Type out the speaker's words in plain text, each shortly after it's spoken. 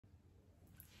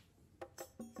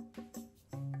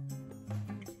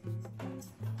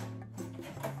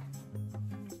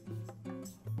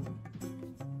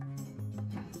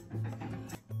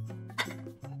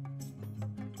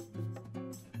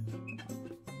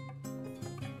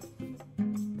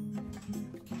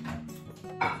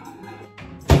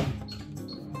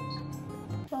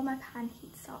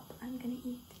up, I'm gonna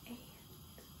eat a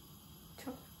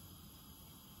chocolate.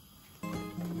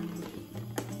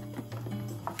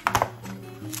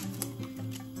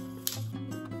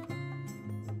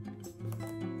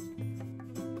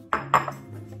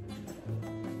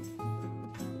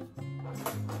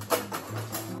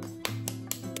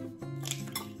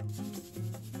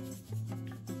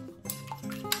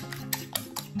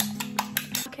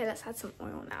 Okay, let's add some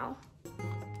oil now.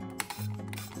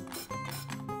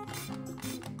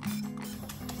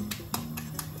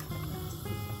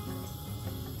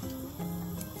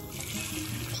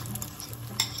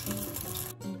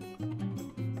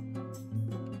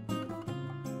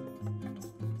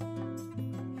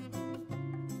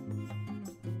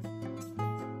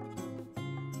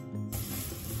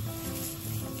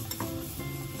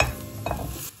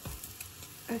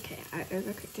 Okay, I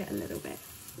overcooked it a little bit.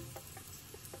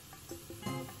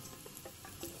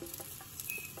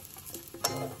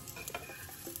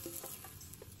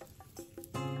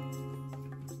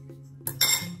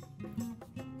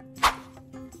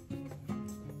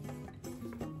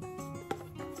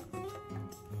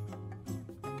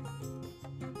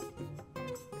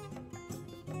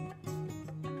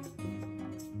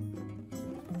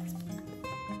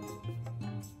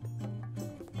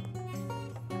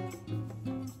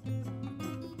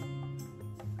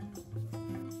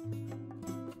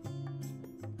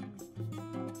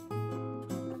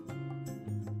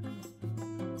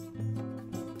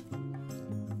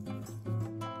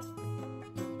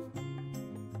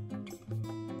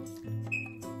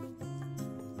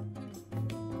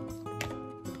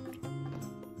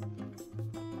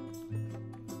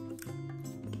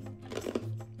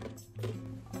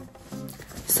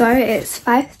 So it's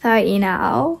 5:30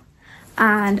 now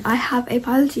and I have a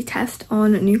biology test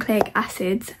on nucleic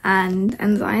acids and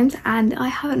enzymes, and I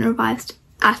haven't revised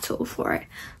at all for it.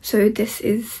 So this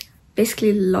is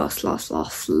basically last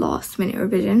minute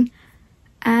revision.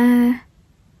 And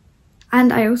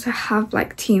I also have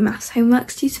like 2 maths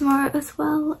homeworks due tomorrow as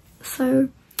well. So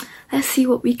let's see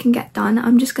what we can get done.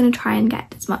 I'm just going to try and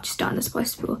get as much done as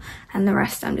possible, and the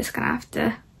rest I'm just going to have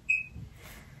to...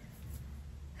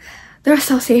 The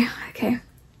rest I'll see. Okay,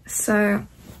 so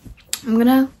I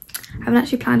haven't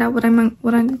actually planned out what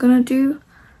I'm gonna do.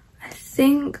 I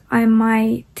think I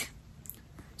might...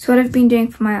 So what I've been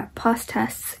doing for my past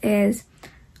tests is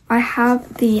I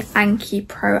have the Anki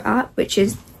Pro app, which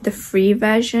is the free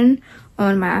version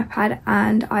on my iPad,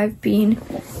 and I've been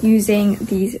using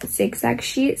these zigzag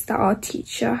sheets that our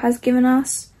teacher has given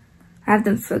us. I have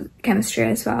them for chemistry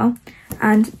as well,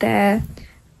 and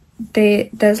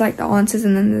there's like the answers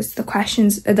and then there's the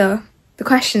questions, the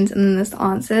questions and then there's the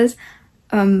answers.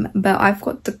 But I've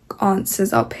got the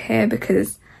answers up here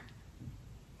because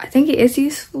I think it is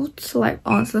useful to like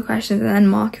answer the questions and then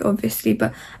mark it, obviously,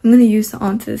 but I'm going to use the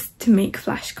answers to make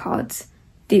flashcards,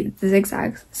 the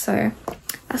zigzags. So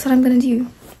that's what I'm going to do.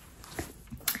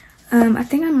 I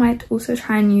think I might also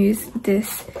try and use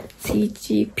this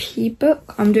CGP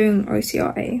book. I'm doing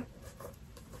OCRA.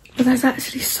 But there's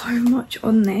actually so much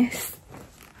on this.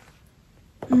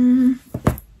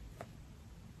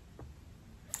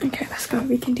 Okay, let's go.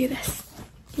 We can do this.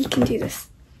 You can do this.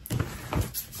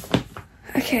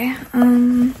 Okay,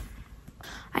 I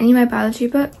need my biology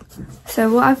book.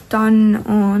 So what I've done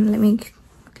on, let me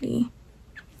quickly.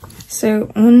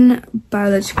 So on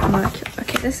biological molecules,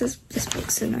 okay, this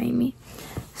book's annoying me.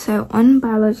 So on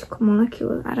biological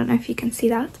molecules, I don't know if you can see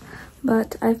that,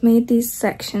 but I've made these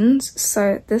sections.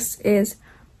 So this is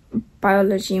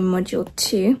biology module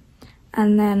 2,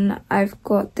 and then I've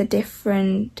got the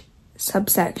different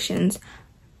subsections.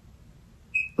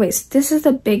 Wait, so this is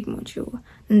the big module,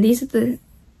 and these are the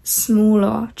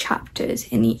smaller chapters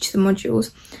in each of the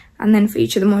modules, and then for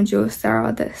each of the modules there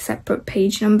are the separate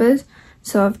page numbers.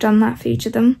 So I've done that for each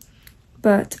of them,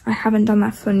 but I haven't done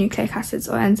that for nucleic acids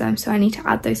or enzymes, so I need to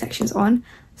add those sections on,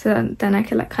 so then I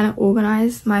can like kind of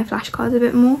organize my flashcards a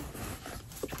bit more.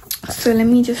 So let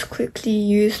me just quickly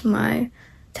use my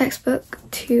textbook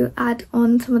to add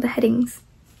on some of the headings.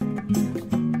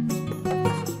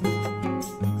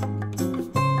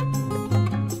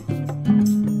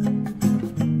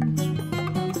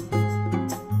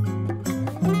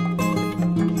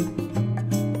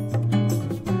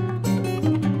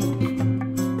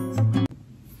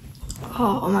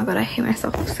 Oh my god, I hate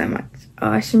myself so much. Oh,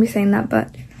 I shouldn't be saying that,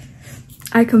 but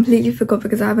I completely forgot,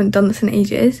 because I haven't done this in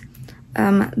ages,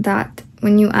 that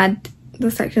when you add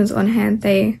the sections on here,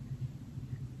 they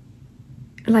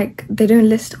don't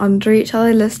list under each other,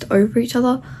 they list over each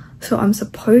other. So I'm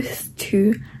supposed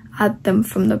to add them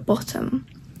from the bottom,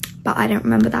 but I don't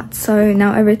remember that. So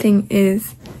now everything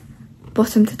is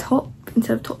bottom to top.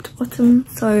 instead of top to bottom.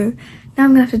 So now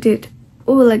I'm gonna have to do it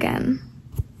all again.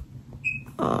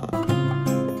 Oh.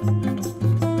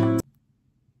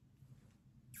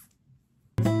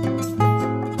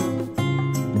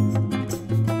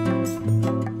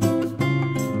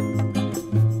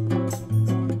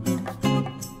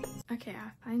 Okay,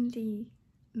 I finally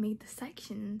made the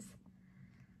sections.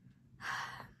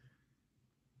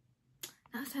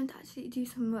 Now it's time to actually do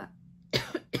some work.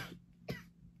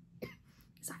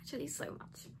 It's actually so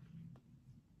much.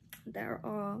 There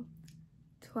are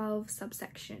 12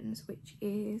 subsections, which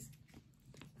is,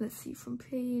 let's see, from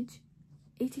page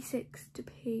 86 to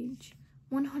page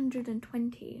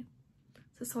 120.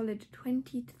 It's a solid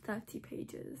 20 to 30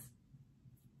 pages.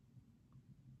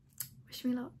 Wish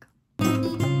me luck.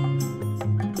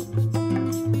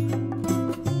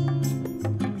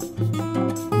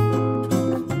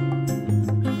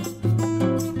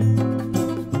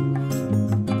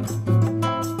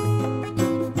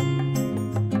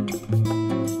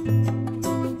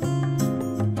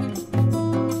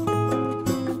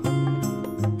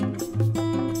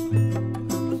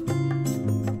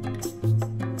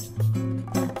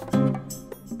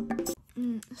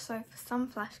 So for some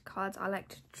flashcards I like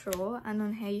to draw, and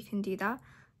on here you can do that.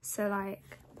 So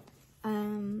like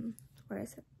where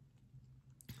is it?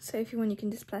 So if you want, you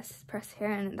can just press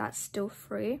here and that's still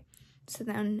free. So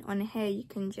then on here you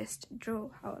can just draw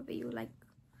however you like.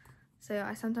 So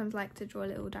I sometimes like to draw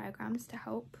little diagrams to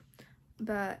help,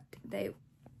 but they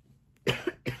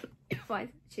why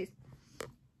jeez,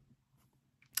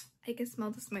 I can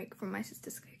smell the smoke from my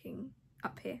sister's cooking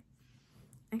up here.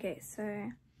 Okay, so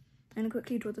I'm going to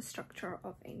quickly draw the structure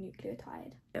of a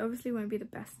nucleotide. It obviously won't be the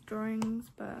best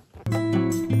drawings, but...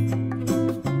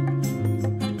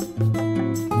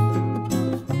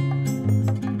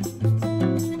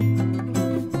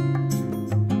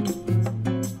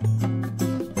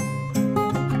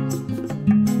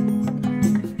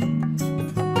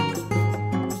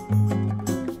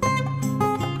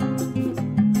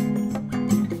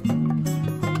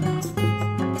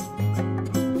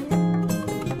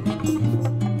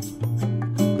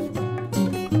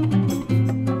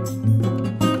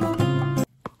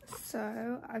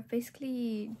 I've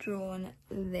basically drawn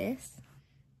this.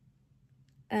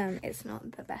 It's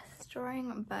not the best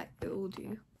drawing, but it will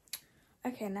do.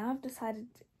 Okay, now I've decided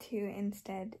to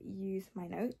instead use my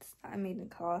notes that I made in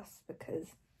class because,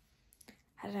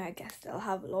 I don't know, I guess they'll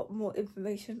have a lot more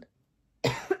information.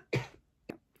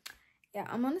 Yeah,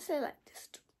 I'm honestly like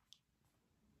just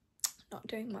not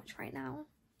doing much right now.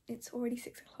 It's already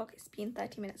 6 o'clock, it's been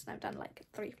 30 minutes and I've done like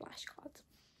 3 flashcards.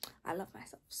 I love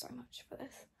myself so much for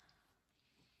this.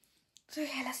 So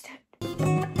yeah, let's do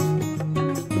it.